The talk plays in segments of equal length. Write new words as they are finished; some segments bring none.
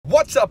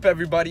What's up,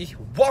 everybody?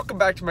 Welcome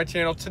back to my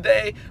channel.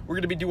 Today we're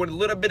going to be doing a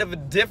little bit of a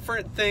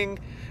different thing.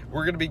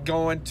 We're going to be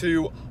going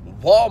to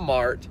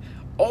Walmart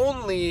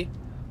only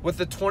with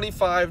a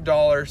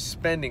 $25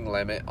 spending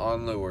limit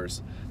on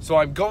lures. So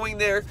I'm going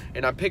there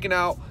and I'm picking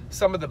out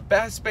some of the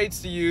best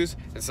baits to use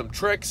and some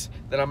tricks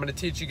that I'm going to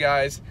teach you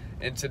guys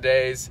in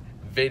today's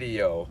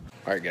video.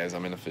 Alright guys,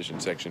 I'm in the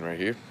fishing section right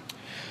here.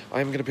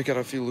 I'm going to pick out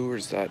a few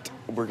lures that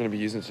we're going to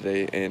be using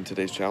today in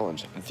today's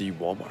challenge, the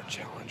Walmart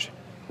challenge.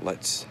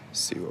 Let's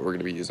see what we're going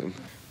to be using.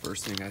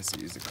 First thing I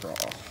see is the craw,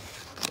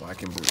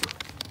 black and blue.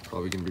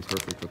 Probably going to be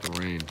perfect with the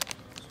rain,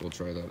 so we'll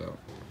try that out.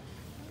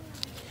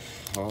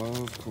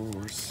 Of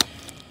course,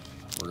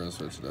 we're going to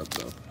switch it up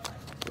though.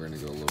 We're going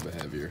to go a little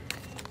bit heavier.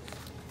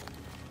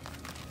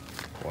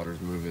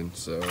 Water's moving,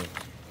 so go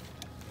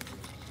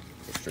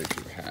straight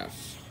to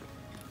half.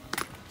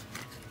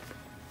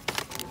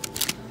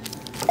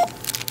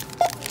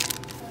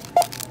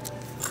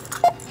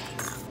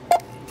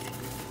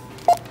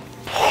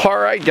 All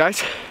right,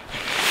 guys,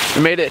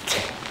 we made it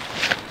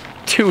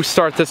to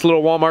start this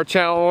little Walmart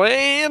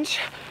challenge.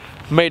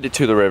 Made it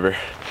to the river.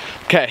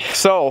 Okay,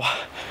 so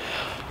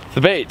the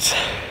baits.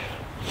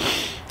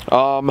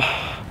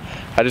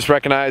 I just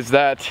recognized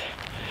that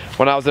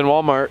when I was in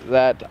Walmart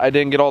that I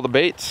didn't get all the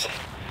baits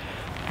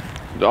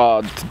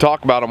to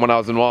talk about them when I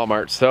was in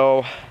Walmart.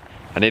 So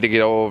I need to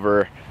get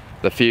over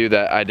the few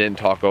that I didn't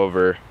talk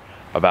over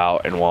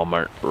about in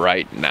Walmart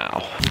right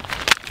now.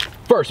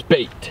 First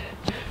bait.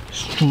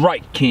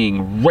 Strike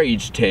King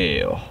Rage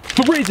Tail.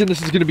 The reason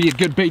this is going to be a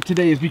good bait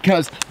today is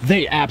because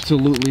they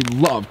absolutely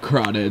love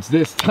crawdads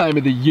this time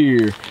of the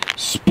year.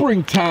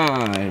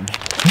 Springtime.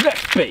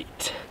 Next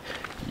bait.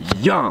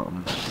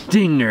 Yum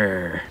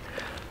Stinger.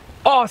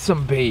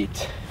 Awesome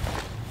bait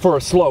for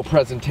a slow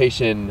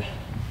presentation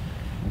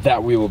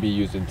that we will be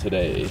using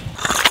today.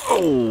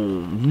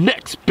 Oh,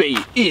 next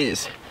bait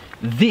is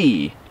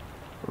the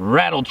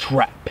Rattle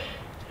Trap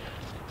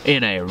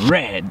in a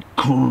red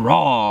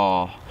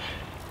craw.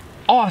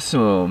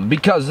 Awesome,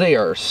 because they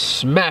are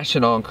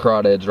smashing on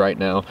crawdads right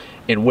now,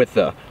 and with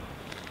the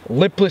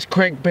lipless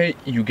crankbait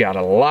you got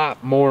a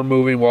lot more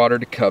moving water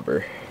to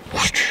cover.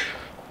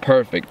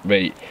 Perfect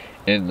bait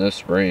in the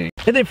spring.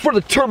 And then for the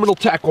terminal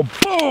tackle,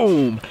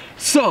 boom,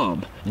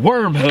 some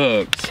worm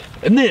hooks.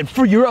 And then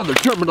for your other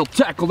terminal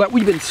tackle that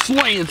we've been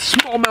slaying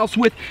smallmouths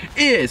with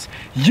is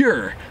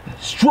your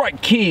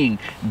Strike King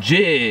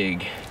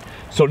jig.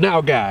 So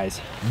now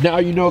guys, now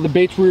you know the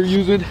baits we're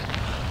using.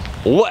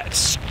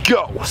 Let's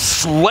go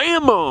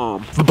slam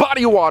them! The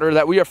body of water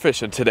that we are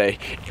fishing today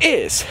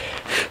is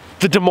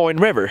the Des Moines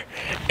River.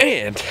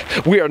 And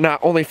we are not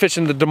only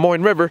fishing the Des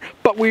Moines River,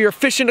 but we are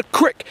fishing a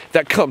creek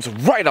that comes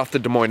right off the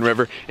Des Moines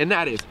River. And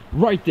that is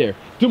right there,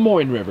 Des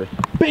Moines River.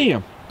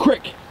 Bam!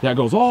 Creek that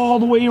goes all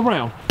the way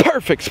around.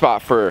 Perfect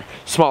spot for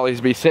smallies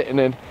to be sitting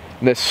in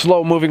this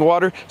slow moving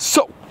water.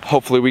 So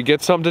hopefully we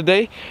get some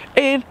today.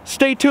 And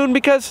stay tuned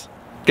because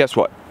guess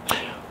what?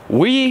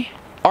 We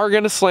are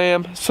gonna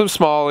slam some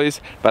smallies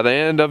by the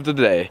end of the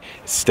day.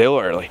 It's still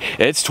early,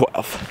 it's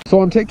 12.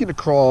 So I'm taking a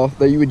crawl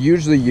that you would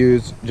usually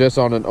use just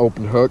on an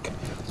open hook,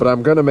 but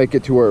I'm gonna make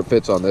it to where it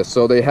fits on this.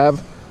 So they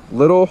have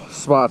little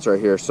spots right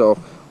here. So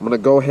I'm gonna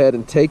go ahead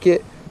and take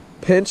it,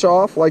 pinch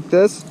off like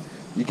this.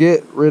 You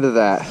get rid of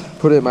that.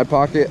 Put it in my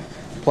pocket,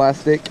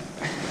 plastic.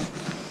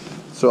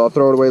 So I'll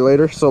throw it away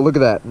later. So look at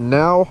that.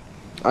 Now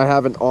I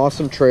have an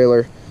awesome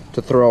trailer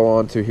to throw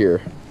onto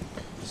here.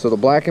 So the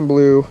black and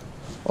blue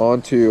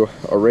onto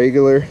a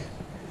regular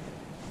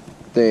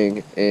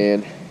thing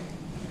and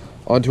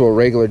onto a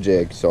regular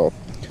jig. So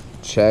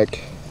check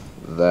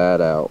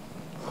that out.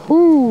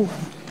 Whoo!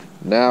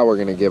 Now we're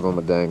gonna give them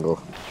a dangle.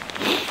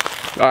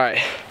 All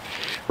right,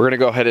 we're gonna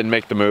go ahead and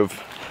make the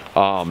move.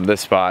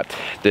 This spot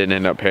didn't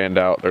end up panned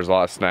out. There's a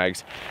lot of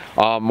snags.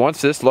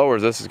 Once this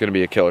lowers, this is gonna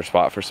be a killer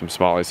spot for some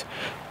smallies.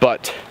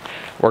 But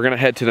we're gonna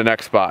head to the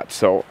next spot.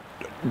 So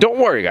don't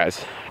worry,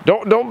 guys.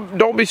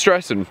 Don't be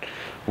stressing.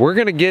 We're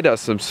gonna get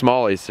us some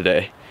smallies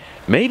today.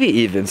 Maybe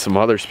even some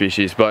other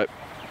species, but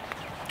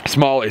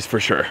smallies for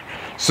sure.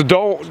 So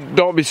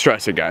don't be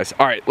stressing, guys.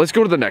 All right, let's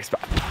go to the next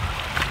spot.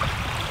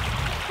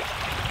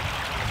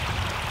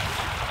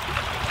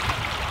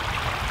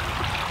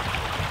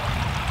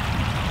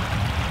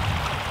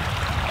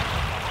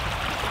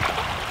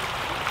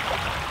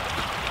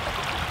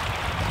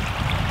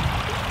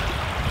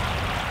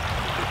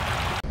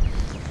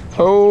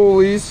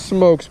 Holy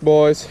smokes,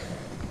 boys.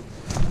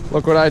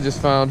 Look what I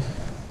just found.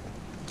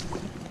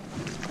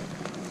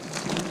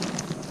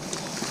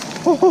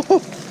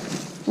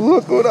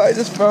 Look what I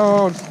just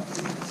found.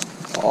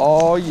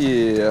 Oh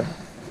yeah.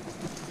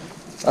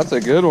 That's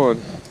a good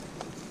one.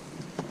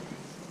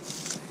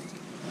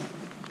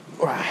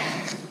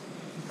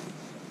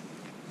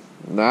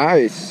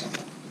 Nice.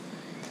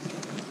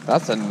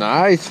 That's a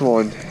nice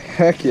one.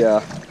 Heck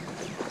yeah.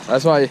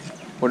 That's why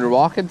when you're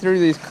walking through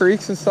these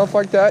creeks and stuff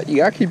like that, you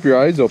gotta keep your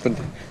eyes open.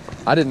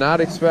 I did not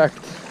expect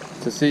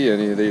to see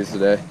any of these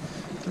today.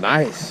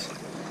 Nice.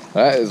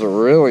 That is a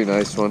really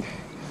nice one.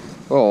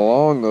 Look how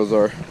long those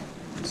are.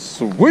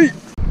 Sweet.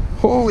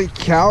 Holy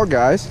cow,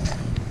 guys.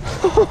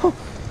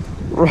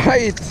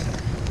 right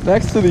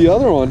next to the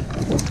other one.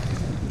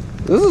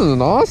 This is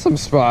an awesome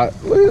spot.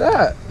 Look at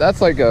that.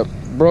 That's like a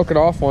broken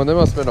off one. That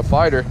must have been a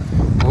fighter.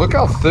 Look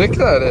how thick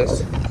that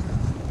is.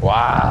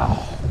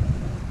 Wow.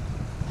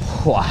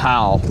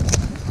 Wow.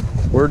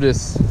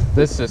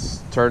 This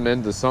just turned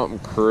into something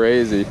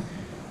crazy.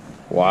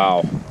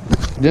 Wow.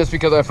 Just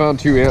because I found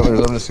 2 antlers,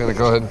 I'm just gonna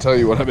go ahead and tell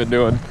you what I've been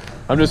doing.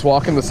 I'm just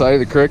walking the side of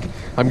the creek.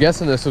 I'm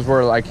guessing this is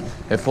where like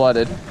it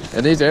flooded,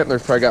 and these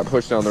antlers probably got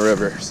pushed down the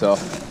river. So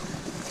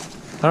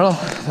I don't know,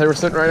 they were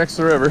sitting right next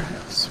to the river.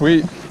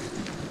 Sweet.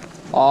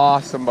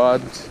 Awesome,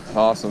 bud.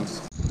 Awesome.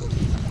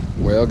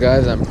 Well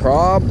guys,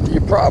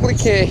 you probably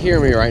can't hear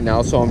me right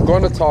now, so I'm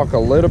going to talk a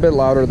little bit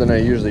louder than I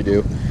usually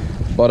do.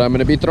 But I'm going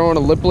to be throwing a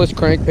lipless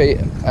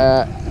crankbait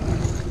at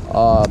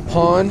a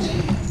pond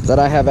that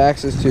I have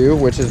access to,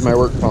 which is my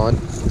work pond.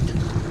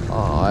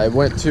 I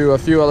went to a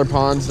few other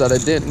ponds that I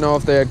didn't know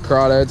if they had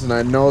crawdads, and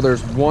I know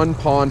there's one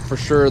pond for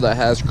sure that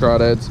has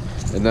crawdads,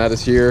 and that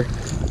is here.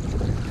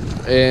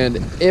 And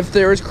if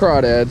there is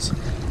crawdads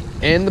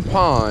in the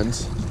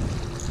ponds,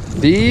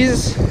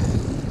 these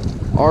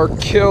are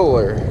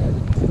killer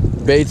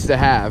baits to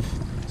have.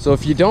 So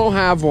if you don't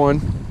have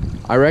one,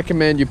 I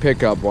recommend you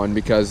pick up one,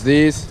 because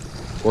these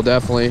will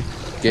definitely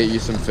get you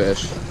some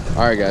fish.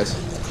 All right guys.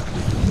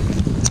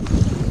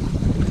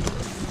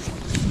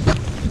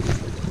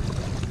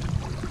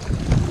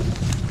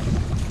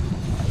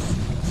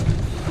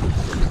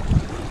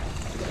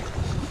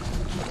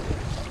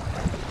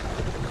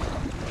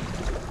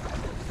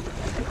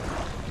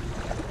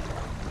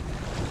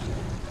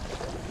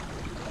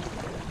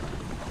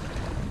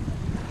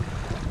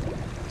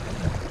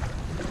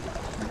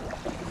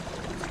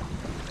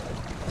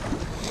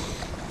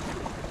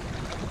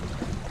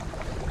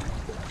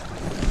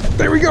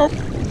 There we go.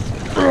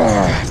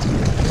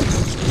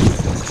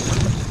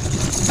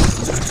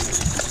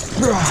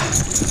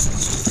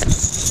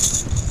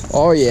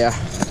 Oh yeah.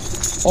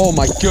 Oh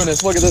my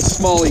goodness, look at this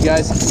smallie,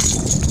 guys.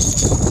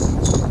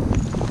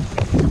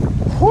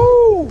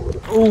 Whoo!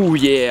 Oh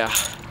yeah.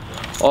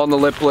 On the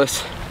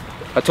lipless.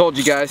 I told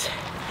you guys,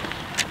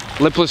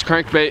 lipless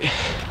crankbait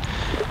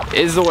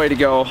is the way to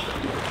go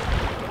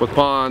with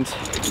ponds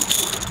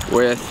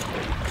with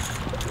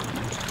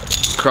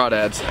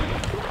crawdads.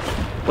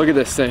 Look at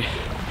this thing.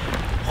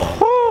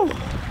 Woo!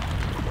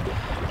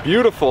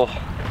 Beautiful.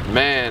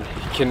 Man,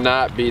 you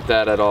cannot beat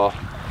that at all.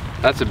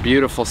 That's a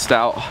beautiful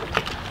stout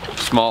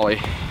smallie.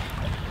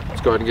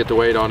 Let's go ahead and get the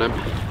weight on him.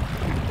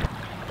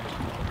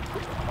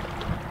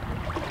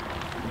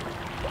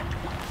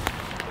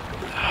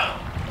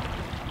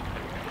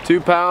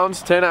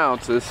 £2, 10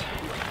 ounces.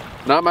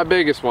 Not my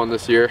biggest one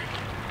this year.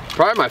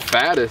 Probably my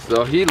fattest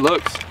though. He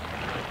looks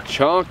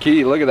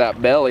chunky. Look at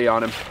that belly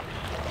on him.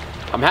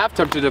 I'm half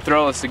tempted to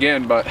throw this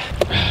again, but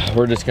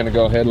we're just gonna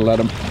go ahead and let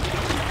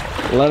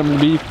him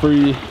be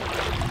free.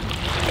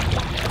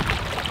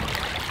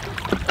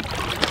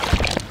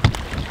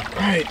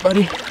 All right,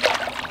 buddy.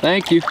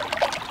 Thank you.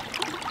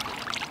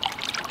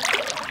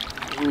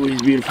 Ooh,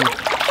 he's beautiful.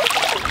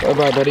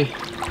 Bye-bye, buddy.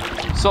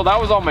 So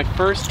that was on my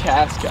first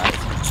cast, guys.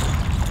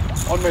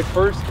 On my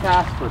first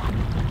cast for...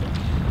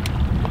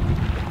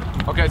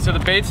 Okay, so the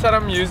baits that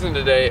I'm using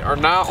today are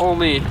not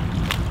only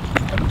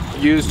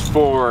used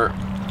for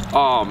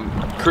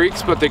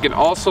creeks, but they can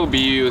also be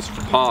used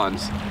for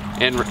ponds,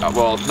 and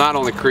well, not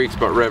only creeks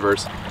but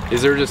rivers.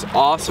 These are just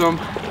awesome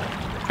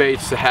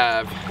baits to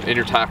have in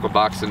your tackle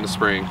box in the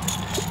spring.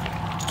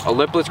 A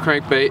lipless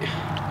crankbait,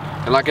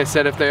 and like I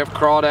said, if they have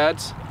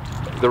crawdads,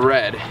 the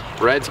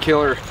red's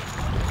killer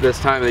this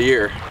time of the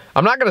year.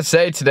 I'm not gonna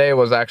say today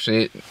was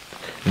actually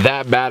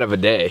that bad of a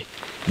day,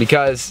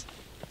 because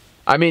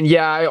I mean,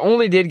 yeah, I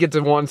only did get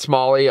to one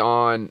smallie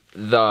on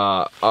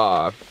the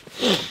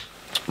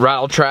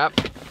rattle trap.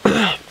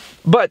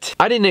 But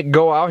I didn't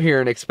go out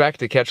here and expect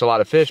to catch a lot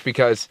of fish,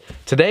 because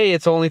today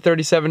it's only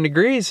 37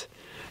 degrees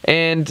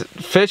and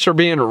fish are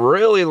being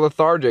really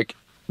lethargic.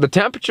 The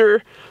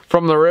temperature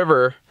from the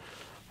river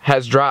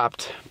has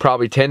dropped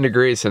probably 10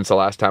 degrees since the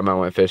last time I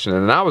went fishing,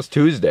 and that was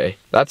Tuesday.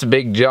 That's a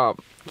big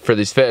jump for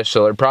these fish,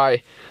 so they're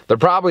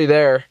probably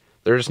there.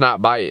 They're just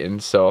not biting.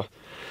 So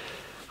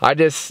I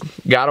just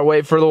gotta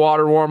wait for the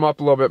water to warm up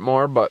a little bit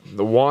more, but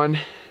the one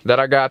that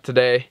I got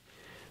today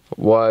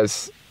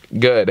was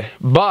good.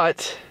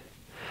 But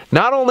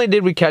not only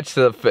did we catch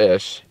the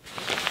fish,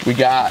 we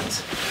got,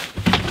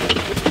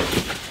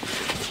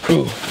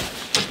 ooh,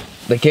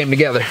 they came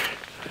together.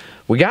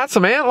 We got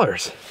some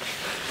antlers.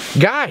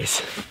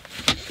 Guys,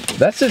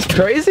 that's just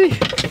crazy.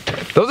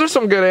 Those are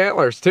some good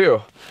antlers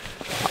too.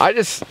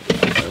 Let's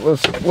go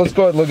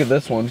ahead and look at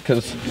this one,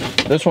 because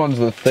this one's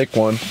the thick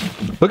one.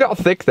 Look how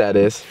thick that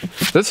is.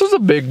 This was a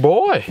big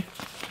boy.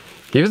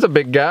 He was a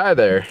big guy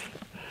there.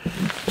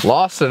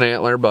 Lost an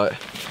antler, but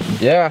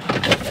yeah.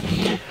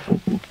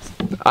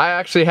 I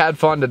actually had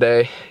fun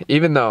today,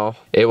 even though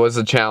it was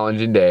a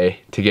challenging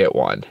day to get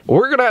one.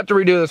 We're gonna have to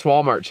redo this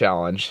Walmart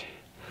challenge,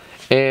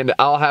 and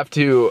I'll have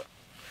to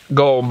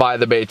go and buy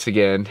the baits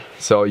again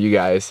so you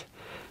guys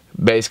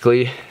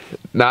basically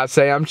not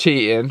say I'm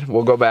cheating.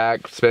 We'll go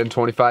back, spend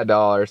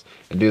 $25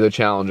 and do the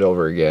challenge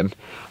over again.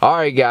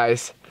 Alright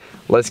guys,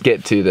 let's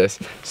get to this.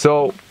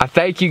 So I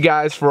thank you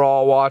guys for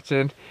all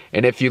watching,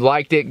 and if you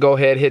liked it, go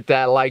ahead, hit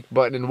that like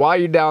button, and while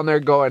you're down there,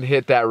 go and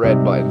hit that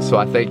red button. So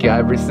I thank you,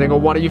 every single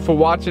one of you, for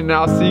watching, and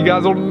I'll see you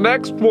guys on the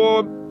next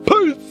one.